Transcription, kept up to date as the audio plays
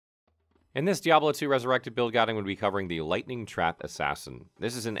In this Diablo 2 Resurrected build guide, I'm going to be covering the Lightning Trap Assassin.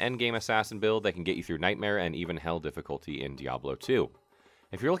 This is an endgame assassin build that can get you through Nightmare and even Hell difficulty in Diablo 2.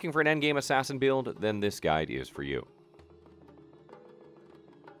 If you're looking for an endgame assassin build, then this guide is for you.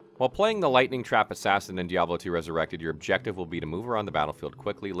 While playing the Lightning Trap Assassin in Diablo 2 Resurrected, your objective will be to move around the battlefield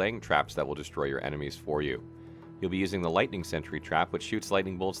quickly, laying traps that will destroy your enemies for you. You'll be using the Lightning Sentry Trap, which shoots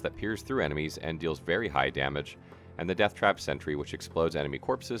lightning bolts that pierce through enemies and deals very high damage, and the Death Sentry, which explodes enemy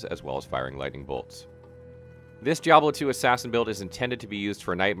corpses as well as firing lightning bolts. This Diablo 2 Assassin build is intended to be used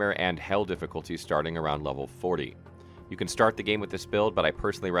for Nightmare and Hell difficulty starting around level 40. You can start the game with this build, but I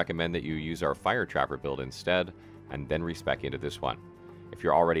personally recommend that you use our Fire Trapper build instead, and then respec into this one. If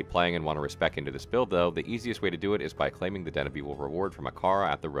you're already playing and want to respec into this build though, the easiest way to do it is by claiming the Den of Evil reward from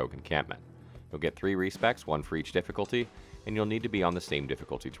Akara at the Rogue encampment. You'll get 3 respecs, 1 for each difficulty, and you'll need to be on the same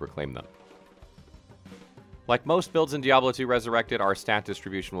difficulty to reclaim them. Like most builds in Diablo 2 Resurrected, our stat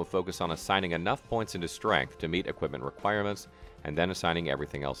distribution will focus on assigning enough points into strength to meet equipment requirements, and then assigning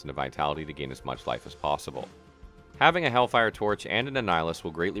everything else into vitality to gain as much life as possible. Having a Hellfire Torch and an Annihilus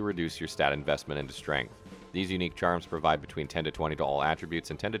will greatly reduce your stat investment into strength. These unique charms provide between 10 to 20 to all attributes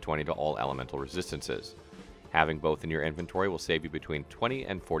and 10 to 20 to all elemental resistances. Having both in your inventory will save you between 20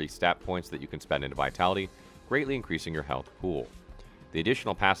 and 40 stat points that you can spend into vitality, greatly increasing your health pool. The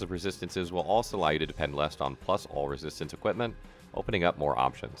additional passive resistances will also allow you to depend less on plus all resistance equipment, opening up more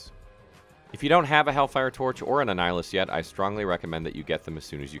options. If you don't have a Hellfire Torch or an Annihilus yet, I strongly recommend that you get them as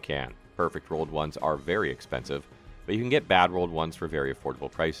soon as you can. Perfect rolled ones are very expensive, but you can get bad rolled ones for very affordable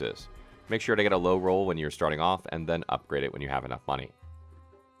prices. Make sure to get a low roll when you're starting off, and then upgrade it when you have enough money.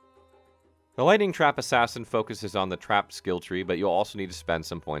 The Lightning Trap Assassin focuses on the trap skill tree, but you'll also need to spend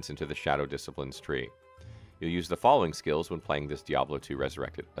some points into the Shadow Disciplines tree. You'll use the following skills when playing this Diablo 2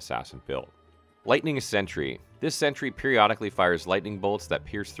 Resurrected Assassin build. Lightning Sentry. This sentry periodically fires lightning bolts that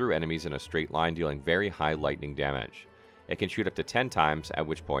pierce through enemies in a straight line, dealing very high lightning damage. It can shoot up to 10 times, at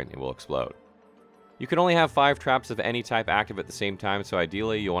which point it will explode. You can only have 5 traps of any type active at the same time, so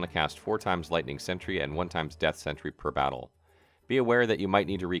ideally you'll want to cast 4 times Lightning Sentry and 1 times Death Sentry per battle. Be aware that you might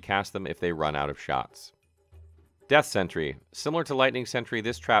need to recast them if they run out of shots. Death Sentry. Similar to Lightning Sentry,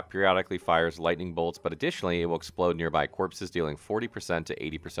 this trap periodically fires lightning bolts, but additionally it will explode nearby corpses, dealing 40% to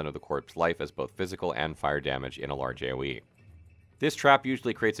 80% of the corpse life as both physical and fire damage in a large AoE. This trap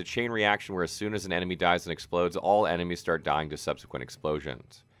usually creates a chain reaction where as soon as an enemy dies and explodes, all enemies start dying to subsequent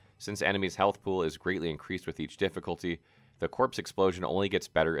explosions. Since enemies' health pool is greatly increased with each difficulty, the corpse explosion only gets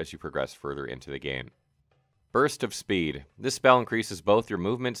better as you progress further into the game. Burst of Speed. This spell increases both your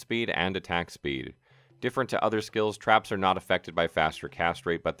movement speed and attack speed. Different to other skills, traps are not affected by faster cast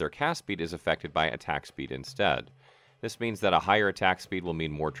rate, but their cast speed is affected by attack speed instead. This means that a higher attack speed will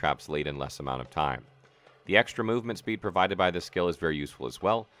mean more traps laid in less amount of time. The extra movement speed provided by this skill is very useful as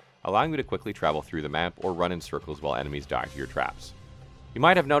well, allowing you to quickly travel through the map or run in circles while enemies die to your traps. You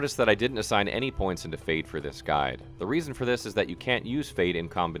might have noticed that I didn't assign any points into Fade for this guide. The reason for this is that you can't use Fade in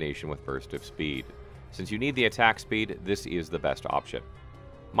combination with Burst of Speed. Since you need the attack speed, this is the best option.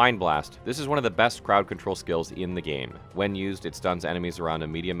 Mind Blast. This is one of the best crowd control skills in the game. When used, it stuns enemies around a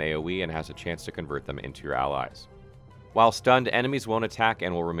medium AoE and has a chance to convert them into your allies. While stunned, enemies won't attack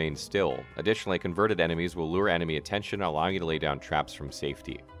and will remain still. Additionally, converted enemies will lure enemy attention, allowing you to lay down traps from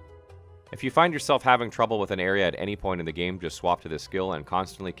safety. If you find yourself having trouble with an area at any point in the game, just swap to this skill and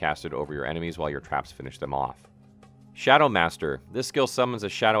constantly cast it over your enemies while your traps finish them off. Shadow Master. This skill summons a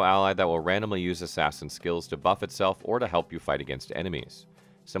shadow ally that will randomly use assassin skills to buff itself or to help you fight against enemies.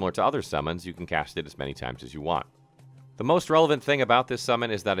 Similar to other summons, you can cast it as many times as you want. The most relevant thing about this summon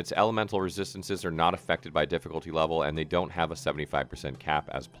is that its elemental resistances are not affected by difficulty level, and they don't have a 75% cap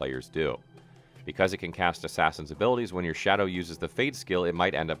as players do. Because it can cast assassin's abilities, when your shadow uses the Fade skill, it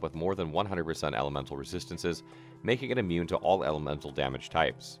might end up with more than 100% elemental resistances, making it immune to all elemental damage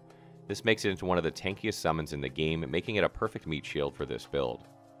types. This makes it into one of the tankiest summons in the game, making it a perfect meat shield for this build.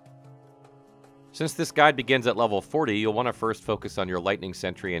 Since this guide begins at level 40, you'll want to first focus on your Lightning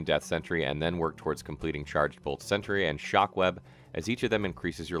Sentry and Death Sentry, and then work towards completing Charged Bolt Sentry and Shockweb, as each of them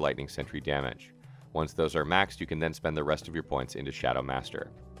increases your Lightning Sentry damage. Once those are maxed, you can then spend the rest of your points into Shadow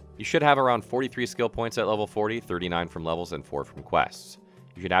Master. You should have around 43 skill points at level 40, 39 from levels, and 4 from quests.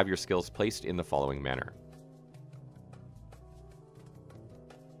 You should have your skills placed in the following manner.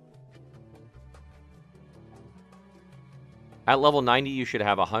 At level 90, you should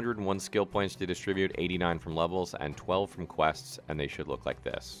have 101 skill points to distribute, 89 from levels, and 12 from quests, and they should look like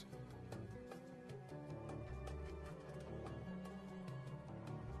this.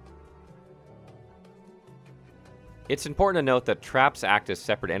 It's important to note that traps act as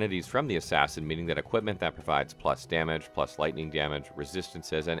separate entities from the assassin, meaning that equipment that provides plus damage, plus lightning damage,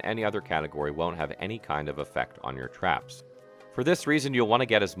 resistances, and any other category won't have any kind of effect on your traps. For this reason, you'll want to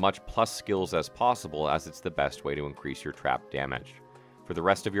get as much plus skills as possible, as it's the best way to increase your trap damage. For the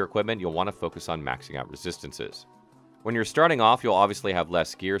rest of your equipment, you'll want to focus on maxing out resistances. When you're starting off, you'll obviously have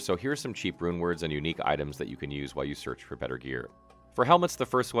less gear, so here's some cheap rune words and unique items that you can use while you search for better gear. For helmets, the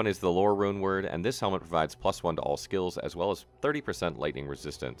first one is the Lore rune word, and this helmet provides +1 to all skills, as well as 30% lightning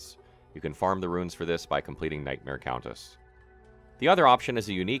resistance. You can farm the runes for this by completing Nightmare Countess. The other option is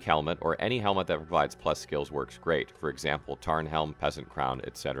a unique helmet, or any helmet that provides plus skills works great, for example, Tarn Helm, Peasant Crown,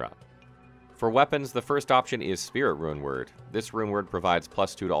 etc. For weapons, the first option is Spirit rune word. This rune word provides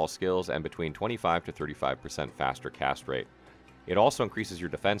 +2 to all skills and between 25 to 35% faster cast rate. It also increases your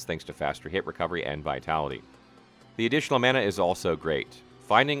defense thanks to faster hit recovery and vitality. The additional mana is also great.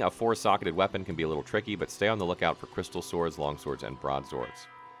 Finding a 4-socketed weapon can be a little tricky, but stay on the lookout for crystal swords, longswords, and broadswords.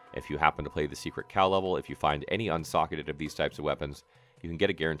 If you happen to play the secret cow level, if you find any unsocketed of these types of weapons, you can get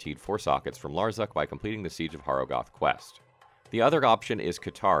a guaranteed 4 sockets from Larzuk by completing the Siege of Harrogath quest. The other option is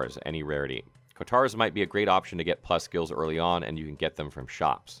Katars, any rarity. Katars might be a great option to get plus skills early on, and you can get them from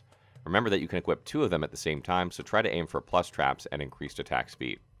shops. Remember that you can equip 2 of them at the same time, so try to aim for plus traps and increased attack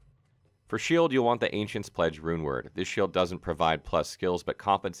speed. For shield, you'll want the Ancient's Pledge rune word. This shield doesn't provide plus skills, but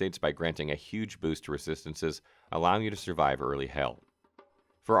compensates by granting a huge boost to resistances, allowing you to survive early hell.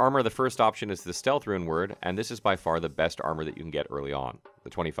 For armor, the first option is the Stealth rune word, and this is by far the best armor that you can get early on. The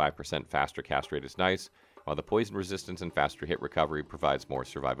 25% faster cast rate is nice, while the poison resistance and faster hit recovery provides more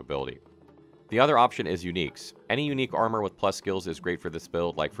survivability. The other option is uniques. Any unique armor with plus skills is great for this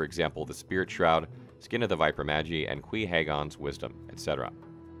build, like for example the Spirit Shroud, Skin of the Viper Magi, and Qui Hagon's Wisdom, etc.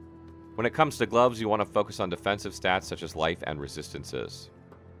 When it comes to gloves, you want to focus on defensive stats such as life and resistances.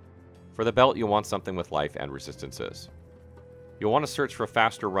 For the belt, you'll want something with life and resistances. You'll want to search for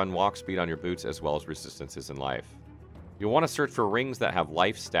faster run walk speed on your boots as well as resistances in life. You'll want to search for rings that have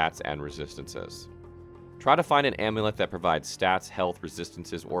life, stats, and resistances. Try to find an amulet that provides stats, health,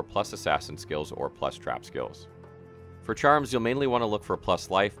 resistances, or plus assassin skills or plus trap skills. For charms, you'll mainly want to look for plus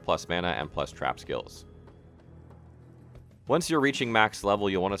life, plus mana, and plus trap skills. Once you're reaching max level,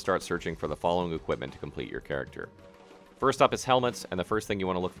 you'll want to start searching for the following equipment to complete your character. First up is helmets, and the first thing you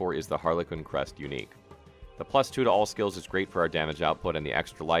want to look for is the Harlequin Crest unique. The +2 to all skills is great for our damage output, and the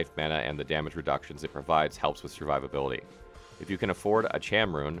extra life, mana, and the damage reductions it provides helps with survivability. If you can afford a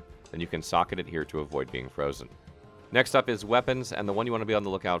Cham rune, then you can socket it here to avoid being frozen. Next up is weapons, and the one you want to be on the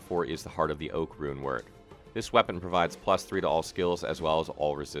lookout for is the Heart of the Oak rune word. This weapon provides +3 to all skills as well as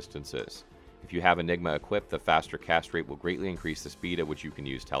all resistances. If you have Enigma equipped, the faster cast rate will greatly increase the speed at which you can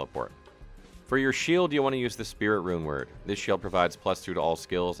use teleport. For your shield, you want to use the Spirit rune word. This shield provides +2 to all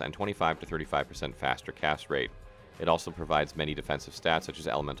skills and 25 to 35% faster cast rate. It also provides many defensive stats such as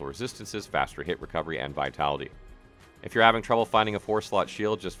elemental resistances, faster hit recovery, and vitality. If you're having trouble finding a 4-slot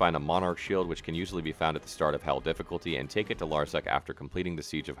shield, just find a Monarch shield, which can usually be found at the start of Hell difficulty, and take it to Larzuk after completing the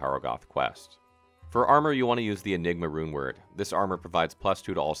Siege of Harrogath quest. For armor, you want to use the Enigma rune word. This armor provides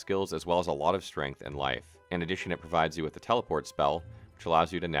 +2 to all skills as well as a lot of strength and life. In addition, it provides you with a teleport spell, which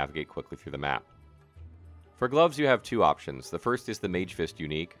allows you to navigate quickly through the map. For gloves, you have 2 options. The first is the Mage Fist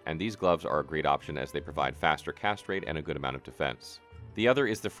unique, and these gloves are a great option as they provide faster cast rate and a good amount of defense. The other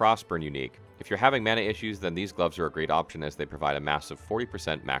is the Frostburn unique. If you're having mana issues, then these gloves are a great option as they provide a massive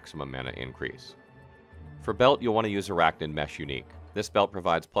 40% maximum mana increase. For belt, you'll want to use Arachnid Mesh unique. This belt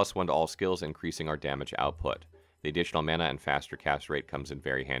provides +1 to all skills, increasing our damage output. The additional mana and faster cast rate comes in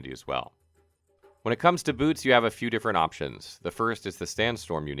very handy as well. When it comes to boots, you have a few different options. The first is the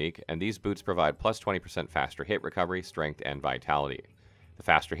Sandstorm unique, and these boots provide +20% faster hit recovery, strength, and vitality. The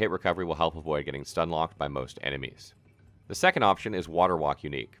faster hit recovery will help avoid getting stun locked by most enemies. The second option is Waterwalk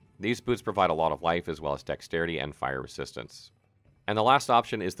unique. These boots provide a lot of life as well as dexterity and fire resistance. And the last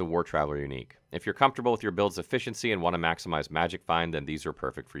option is the War Traveler unique. If you're comfortable with your build's efficiency and want to maximize magic find, then these are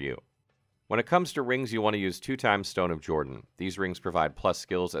perfect for you. When it comes to rings, you want to use 2 times Stone of Jordan. These rings provide plus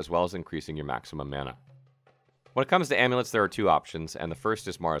skills as well as increasing your maximum mana. When it comes to amulets, there are 2 options, and the first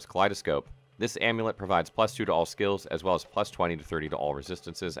is Mara's Kaleidoscope. This amulet provides +2 to all skills as well as +20 to 30 to all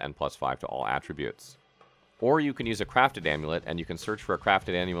resistances and +5 to all attributes. Or you can use a crafted amulet, and you can search for a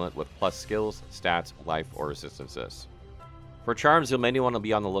crafted amulet with plus skills, stats, life, or resistances. For charms, you'll mainly want to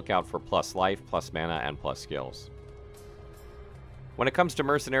be on the lookout for plus life, plus mana, and plus skills. When it comes to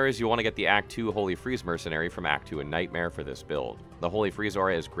mercenaries, you want to get the Act 2 Holy Freeze Mercenary from Act 2 in Nightmare for this build. The Holy Freeze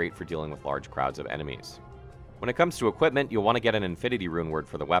aura is great for dealing with large crowds of enemies. When it comes to equipment, you'll want to get an Infinity rune word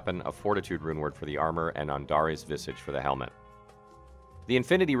for the weapon, a Fortitude rune word for the armor, and Andari's Visage for the helmet. The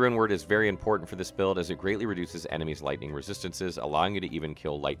Infinity Rune Word is very important for this build as it greatly reduces enemies' lightning resistances, allowing you to even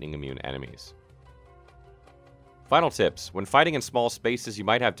kill lightning-immune enemies. Final tips. When fighting in small spaces, you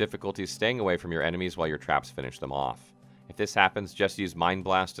might have difficulties staying away from your enemies while your traps finish them off. If this happens, just use Mind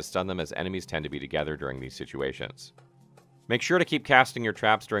Blast to stun them, as enemies tend to be together during these situations. Make sure to keep casting your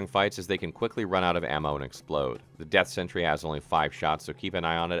traps during fights, as they can quickly run out of ammo and explode. The Death Sentry has only 5 shots, so keep an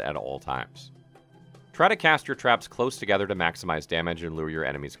eye on it at all times. Try to cast your traps close together to maximize damage and lure your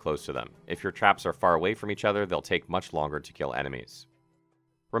enemies close to them. If your traps are far away from each other, they'll take much longer to kill enemies.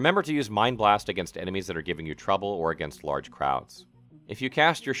 Remember to use Mind Blast against enemies that are giving you trouble or against large crowds. If you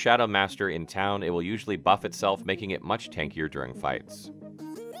cast your Shadow Master in town, it will usually buff itself, making it much tankier during fights.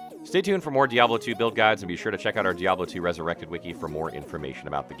 Stay tuned for more Diablo 2 build guides, and be sure to check out our Diablo 2 Resurrected wiki for more information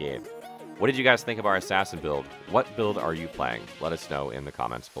about the game. What did you guys think of our Assassin build? What build are you playing? Let us know in the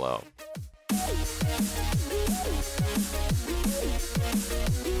comments below.